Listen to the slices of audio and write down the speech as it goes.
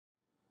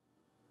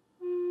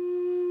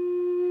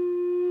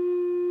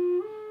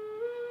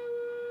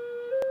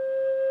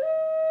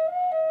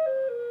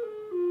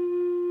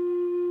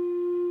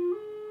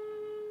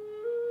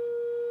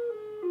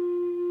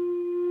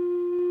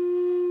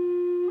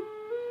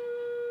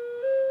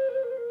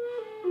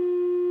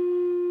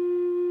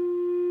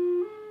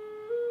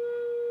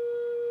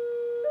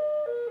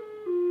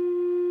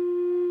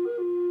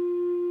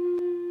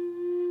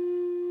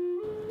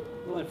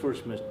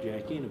first met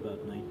Jackie in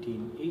about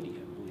 1980, I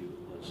believe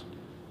it was.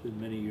 It was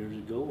many years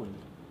ago, and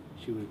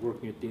she was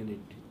working at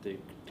the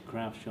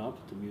craft shop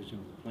at the Museum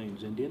of the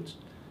Plains Indians.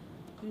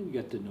 And we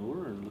got to know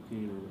her and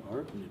looking at her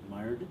art and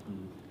admired it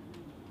and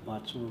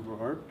bought some of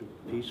her art,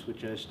 a piece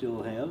which I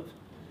still have.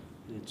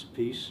 It's a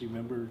piece,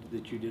 remember,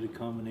 that you did a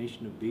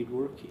combination of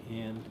beadwork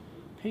and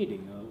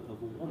painting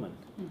of a woman.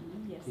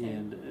 Mm-hmm. Yes,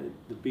 and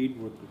the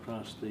beadwork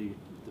across the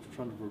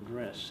front of her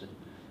dress. And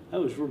I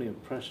was really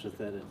impressed with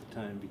that at the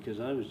time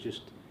because I was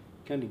just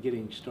kind of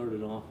getting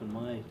started off in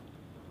my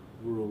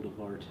world of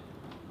art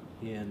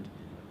and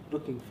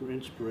looking for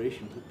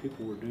inspiration, what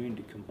people were doing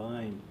to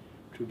combine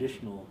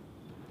traditional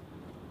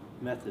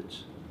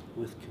methods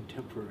with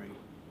contemporary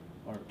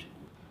art.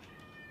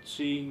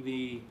 Seeing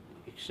the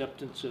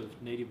acceptance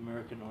of Native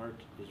American art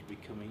is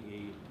becoming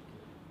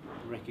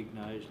a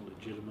recognized,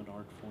 legitimate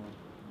art form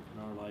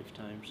in our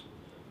lifetimes,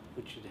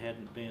 which it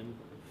hadn't been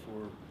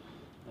for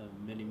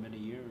many, many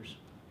years.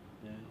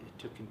 It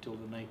took until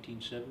the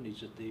 1970s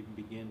that they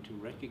began to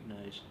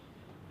recognize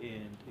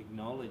and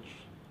acknowledge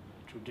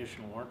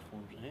traditional art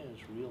forms as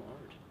real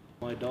art.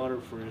 My daughter,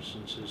 for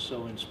instance, is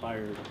so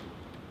inspired.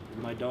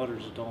 My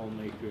daughter's a doll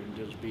maker and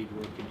does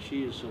beadwork, and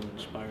she is so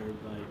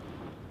inspired by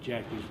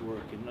Jackie's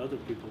work and other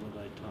people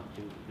that I talk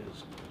to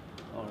because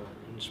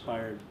are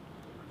inspired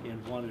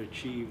and want to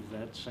achieve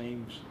that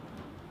same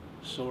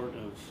sort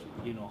of,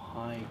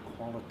 high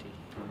quality,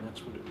 and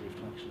that's what it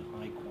reflects, is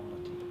high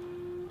quality.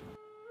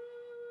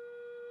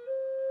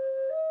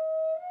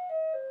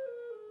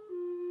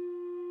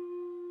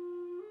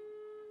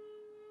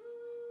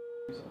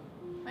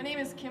 My name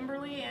is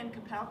Kimberly Ann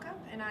Kapalka,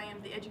 and I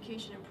am the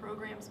Education and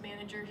Programs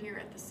Manager here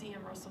at the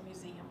C.M. Russell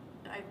Museum.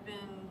 I've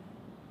been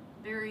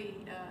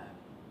very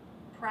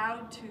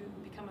proud to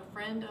become a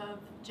friend of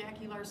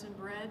Jackie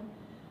Larson-Bread.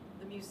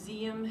 The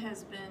museum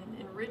has been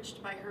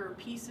enriched by her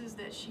pieces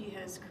that she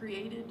has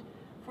created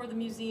for the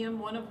museum,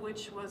 one of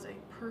which was a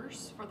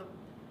purse for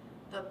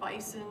the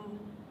bison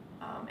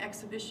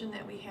exhibition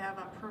that we have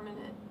on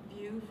permanent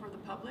view for the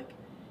public.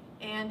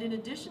 And in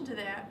addition to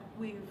that,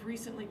 we've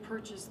recently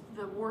purchased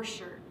the war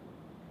shirt.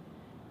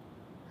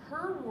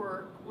 Her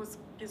work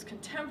is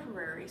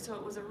contemporary, so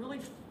it was a really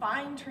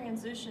fine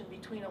transition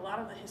between a lot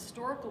of the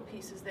historical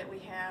pieces that we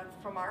have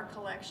from our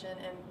collection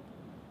and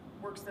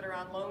works that are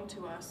on loan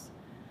to us.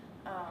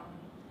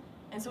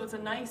 And so it's a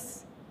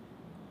nice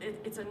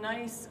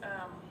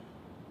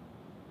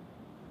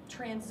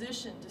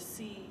transition to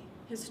see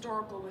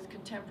historical with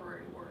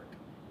contemporary work.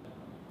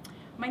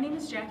 My name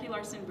is Jackie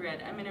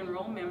Larson-Bread. I'm an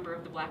enrolled member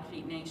of the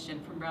Blackfeet Nation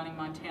from Browning,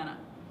 Montana.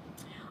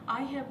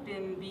 I have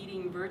been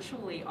beading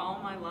virtually all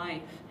my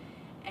life,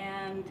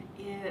 and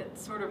it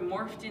sort of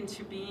morphed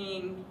into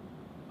being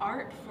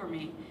art for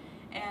me.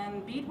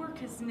 And beadwork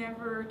has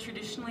never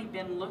traditionally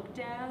been looked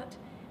at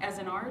as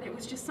an art. It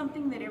was just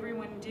something that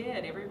everyone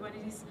did.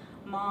 Everybody's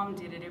mom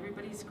did it,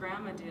 everybody's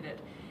grandma did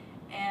it.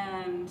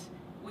 And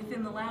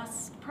within the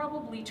last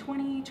probably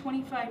 20,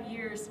 25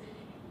 years,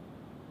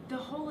 the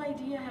whole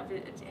idea of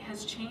it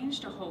has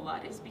changed a whole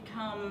lot. It's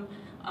become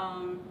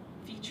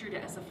featured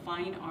as a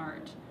fine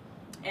art.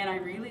 And I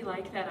really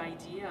like that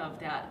idea of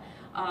that.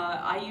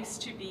 I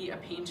used to be a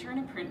painter and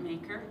a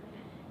printmaker,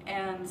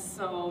 and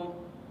so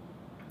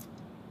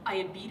I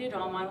had beaded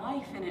all my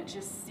life, and it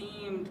just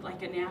seemed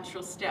like a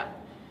natural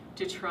step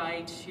to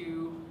try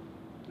to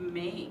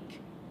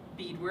make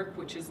beadwork,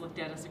 which is looked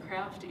at as a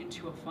craft,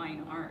 into a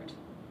fine art.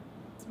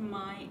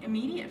 My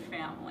immediate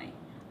family,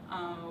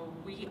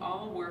 we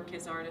all work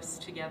as artists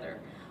together.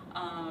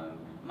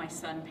 My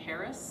son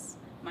Paris,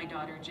 my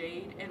daughter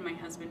Jade, and my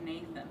husband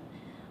Nathan.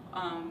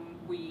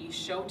 We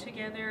show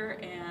together,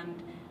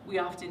 and we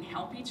often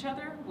help each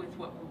other with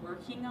what we're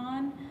working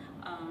on.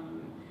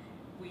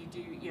 We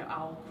do,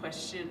 I'll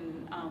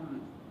question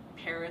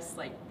Paris,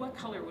 like, what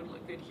color would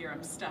look good here?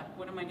 I'm stuck,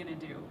 what am I gonna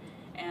do?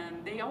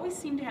 And they always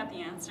seem to have the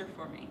answer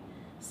for me.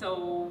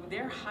 So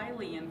they're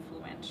highly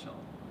influential.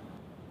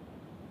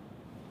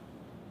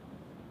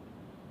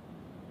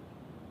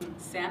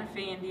 Santa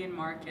Fe Indian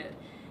Market.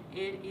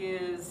 It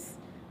is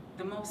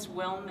the most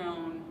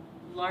well-known,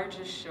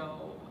 largest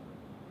show,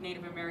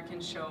 Native American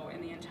show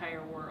in the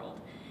entire world.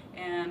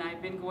 And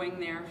I've been going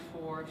there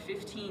for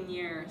 15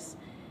 years.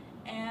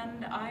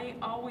 And I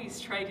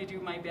always try to do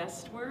my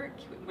best work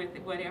with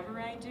whatever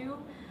I do,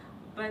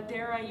 but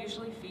there I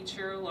usually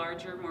feature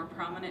larger, more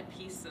prominent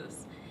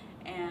pieces.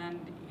 And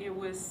it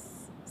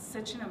was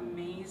such an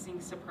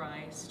amazing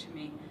surprise to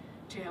me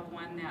to have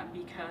won that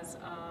because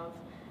of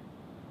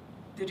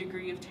the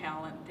degree of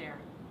talent there.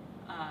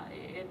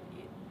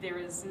 There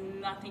is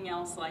nothing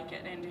else like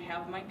it, and to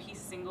have my piece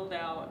singled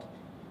out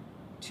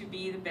to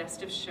be the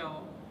best of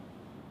show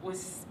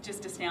was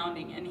just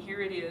astounding. And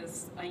here it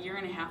is a year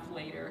and a half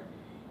later,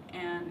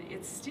 and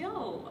it's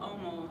still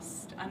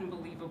almost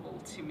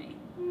unbelievable to me.